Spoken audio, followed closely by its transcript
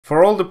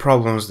For all the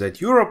problems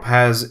that Europe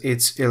has,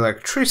 its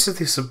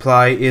electricity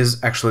supply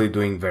is actually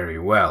doing very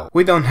well.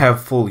 We don't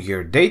have full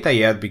year data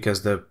yet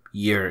because the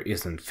year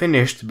isn't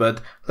finished,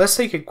 but let's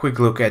take a quick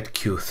look at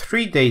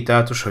Q3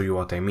 data to show you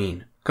what I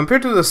mean.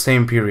 Compared to the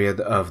same period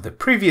of the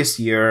previous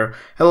year,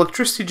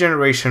 electricity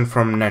generation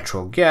from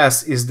natural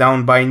gas is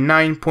down by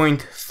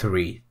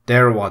 9.3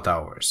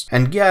 terawatt-hours.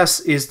 And gas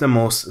is the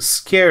most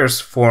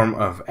scarce form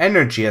of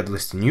energy, at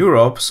least in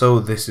Europe, so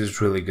this is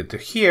really good to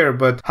hear,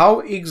 but how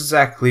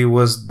exactly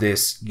was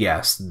this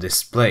gas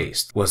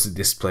displaced? Was it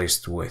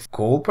displaced with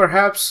coal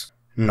perhaps?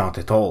 Not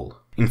at all.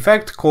 In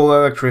fact, coal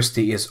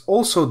electricity is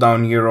also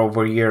down year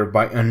over year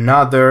by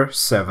another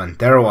 7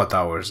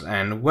 terawatt-hours,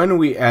 and when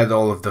we add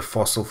all of the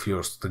fossil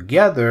fuels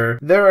together,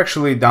 they're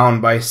actually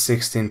down by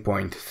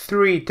 16.3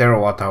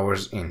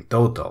 terawatt-hours in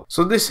total.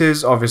 So this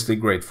is obviously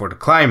great for the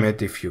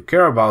climate if you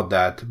care about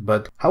that,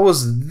 but how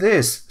was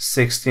this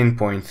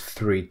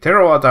 16.3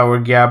 terawatt-hour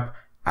gap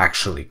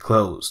actually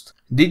closed?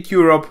 Did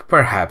Europe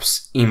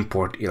perhaps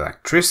import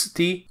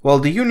electricity? Well,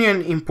 the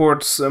Union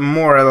imports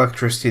more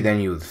electricity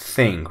than you'd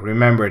think.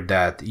 Remember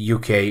that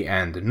UK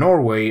and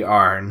Norway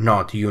are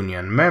not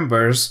Union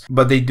members,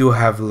 but they do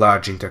have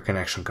large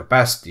interconnection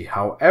capacity.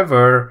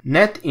 However,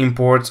 net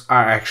imports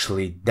are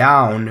actually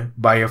down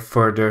by a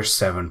further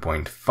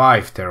 7.5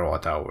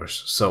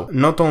 terawatt-hours. So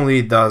not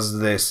only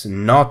does this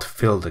not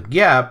fill the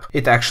gap,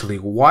 it actually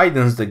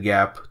widens the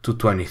gap to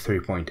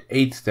 23.8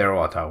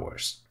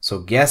 terawatt-hours. So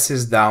gas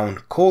is down,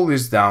 coal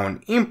is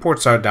down,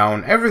 imports are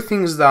down,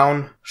 everything's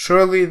down.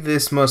 Surely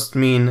this must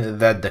mean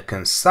that the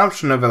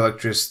consumption of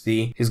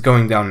electricity is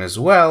going down as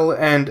well,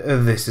 and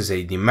this is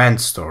a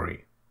demand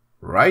story,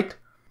 right?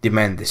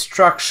 Demand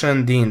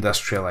destruction,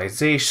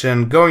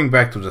 deindustrialization, going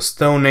back to the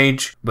Stone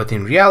Age, but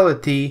in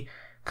reality,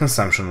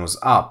 consumption was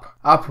up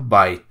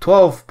by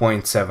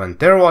 12.7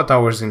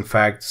 terawatt-hours in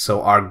fact,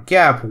 so our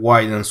gap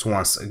widens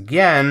once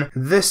again,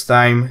 this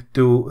time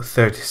to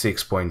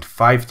 36.5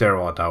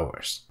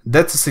 terawatt-hours.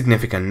 That's a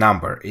significant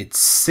number. It's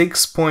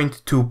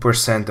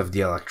 6.2% of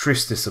the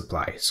electricity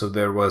supply, so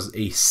there was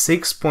a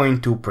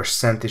 6.2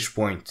 percentage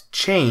point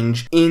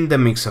change in the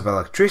mix of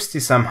electricity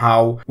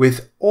somehow,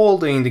 with all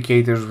the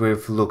indicators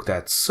we've looked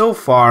at so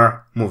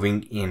far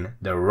moving in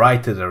the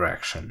right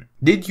direction.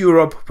 Did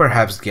Europe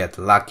perhaps get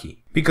lucky?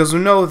 Because we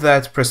know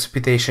that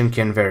precipitation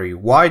can vary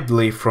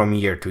widely from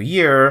year to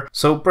year,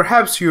 so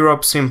perhaps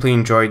Europe simply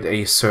enjoyed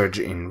a surge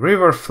in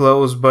river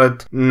flows,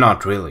 but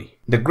not really.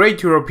 The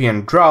Great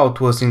European Drought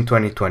was in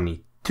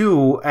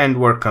 2022, and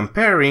we're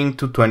comparing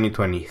to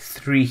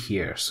 2023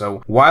 here,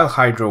 so while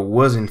hydro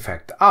was in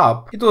fact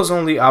up, it was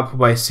only up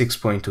by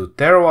 6.2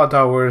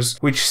 terawatt-hours,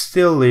 which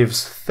still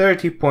leaves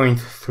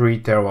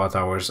 30.3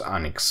 terawatt-hours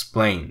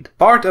unexplained.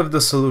 Part of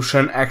the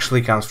solution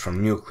actually comes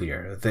from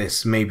nuclear.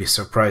 This may be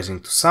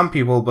surprising to some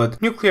people,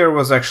 but nuclear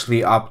was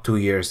actually up 2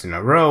 years in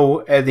a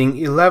row, adding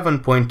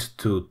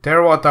 11.2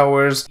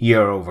 terawatt-hours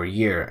year over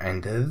year,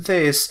 and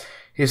this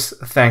is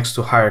thanks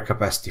to higher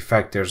capacity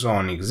factors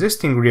on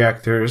existing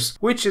reactors,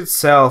 which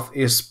itself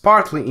is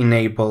partly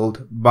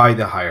enabled by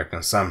the higher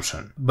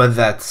consumption. But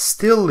that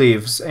still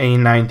leaves a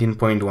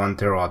 19.1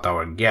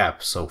 terawatt-hour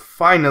gap, so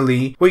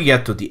finally we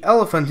get to the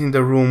elephant in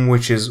the room,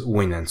 which is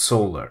wind and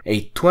solar.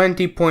 A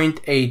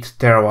 20.8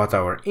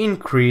 terawatt-hour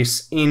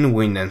increase in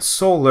wind and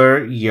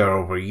solar year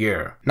over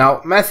year.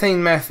 Now,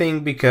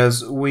 mathing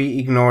because we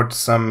ignored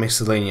some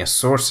miscellaneous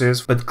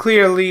sources, but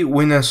clearly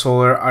wind and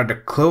solar are the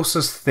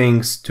closest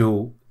things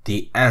to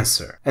the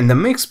answer. And the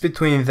mix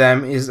between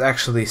them is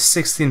actually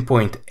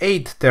 16.8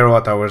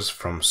 terawatt-hours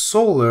from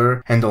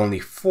solar and only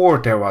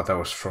 4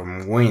 terawatt-hours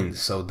from wind,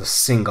 so the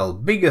single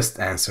biggest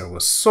answer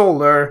was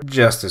solar,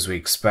 just as we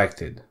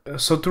expected.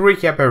 So to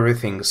recap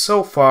everything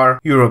so far,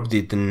 Europe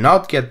did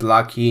not get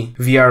lucky,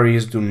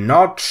 VREs do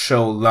not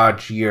show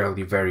large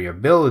yearly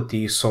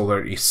variability,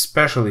 solar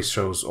especially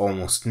shows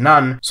almost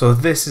none, so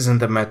this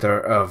isn't a matter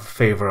of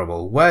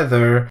favorable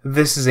weather,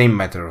 this is a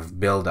matter of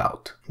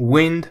build-out.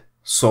 Wind,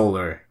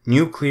 solar,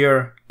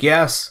 nuclear,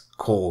 gas,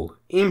 coal,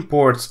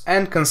 imports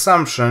and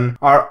consumption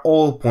are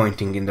all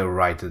pointing in the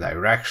right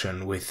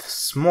direction, with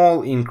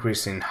small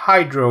increase in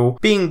hydro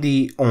being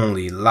the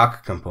only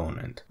luck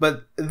component.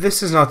 But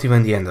this is not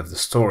even the end of the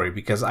story,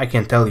 because I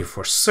can tell you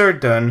for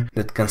certain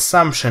that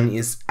consumption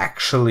is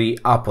actually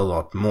up a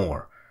lot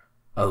more.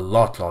 A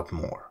lot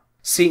more.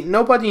 See,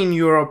 nobody in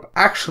Europe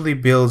actually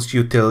builds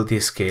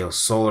utility-scale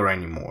solar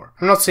anymore.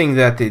 I'm not saying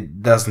that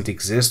it doesn't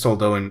exist,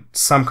 although in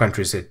some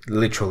countries it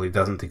literally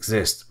doesn't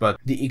exist, but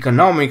the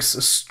economics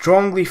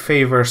strongly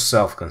favor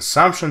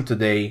self-consumption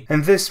today,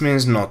 and this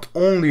means not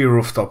only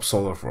rooftop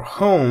solar for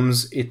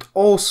homes, it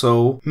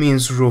also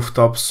means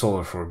rooftop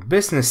solar for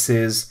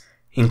businesses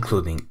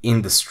including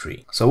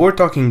industry. So we're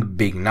talking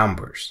big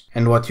numbers.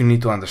 And what you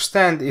need to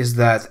understand is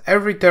that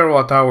every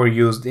terawatt hour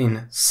used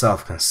in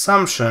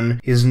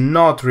self-consumption is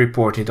not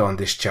reported on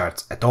these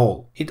charts at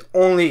all. It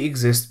only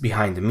exists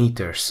behind the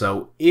meter.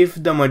 So if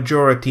the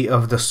majority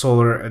of the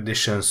solar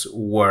additions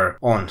were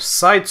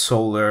on-site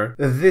solar,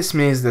 this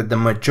means that the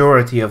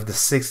majority of the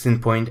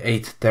 16.8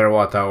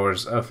 terawatt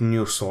hours of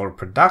new solar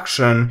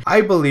production,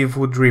 I believe,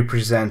 would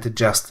represent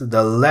just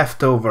the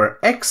leftover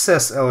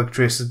excess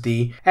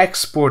electricity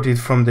exported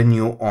from the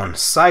new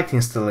on-site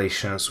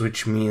installations,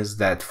 which means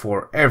that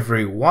for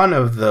every one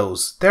of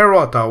those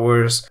terawatt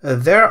hours,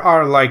 there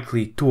are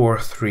likely 2 or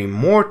 3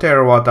 more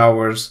terawatt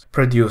hours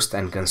produced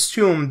and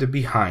consumed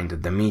behind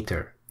the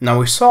meter. Now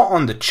we saw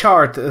on the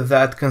chart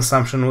that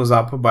consumption was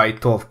up by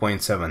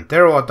 12.7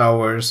 terawatt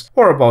hours,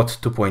 or about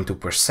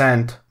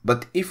 2.2%,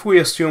 but if we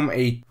assume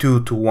a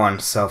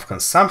 2-to-1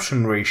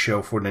 self-consumption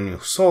ratio for the new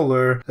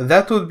solar,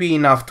 that would be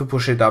enough to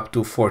push it up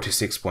to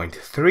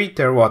 46.3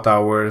 terawatt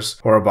hours,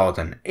 or about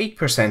an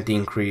 8%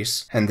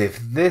 increase, and if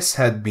this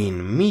had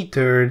been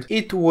metered,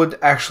 it would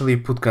actually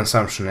put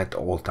consumption at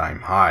all-time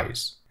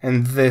highs.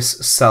 And this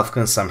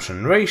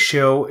self-consumption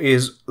ratio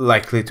is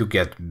likely to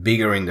get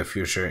bigger in the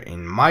future,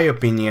 in my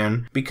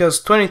opinion,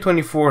 because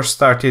 2024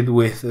 started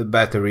with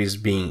batteries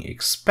being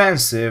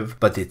expensive,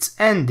 but it's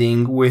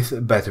ending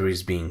with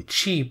batteries being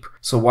cheap.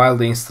 So while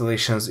the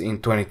installations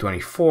in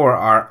 2024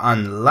 are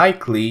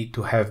unlikely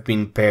to have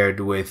been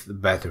paired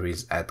with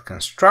batteries at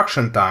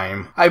construction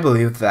time, I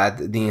believe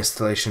that the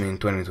installation in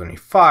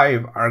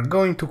 2025 are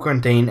going to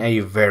contain a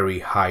very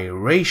high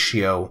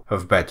ratio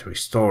of battery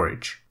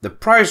storage. The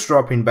price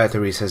drop in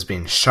batteries has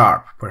been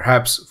sharp,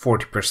 perhaps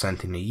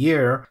 40% in a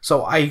year,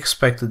 so I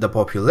expect the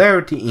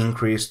popularity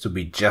increase to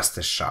be just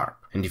as sharp.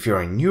 And if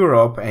you're in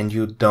Europe and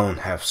you don't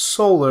have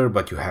solar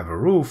but you have a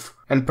roof,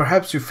 and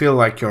perhaps you feel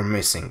like you're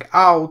missing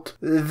out,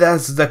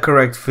 that's the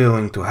correct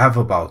feeling to have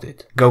about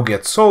it. Go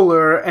get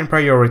solar and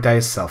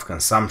prioritize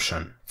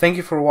self-consumption. Thank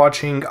you for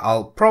watching.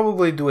 I'll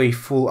probably do a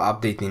full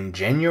update in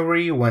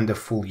January when the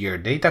full year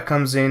data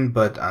comes in,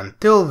 but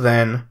until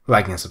then,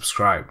 like and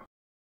subscribe.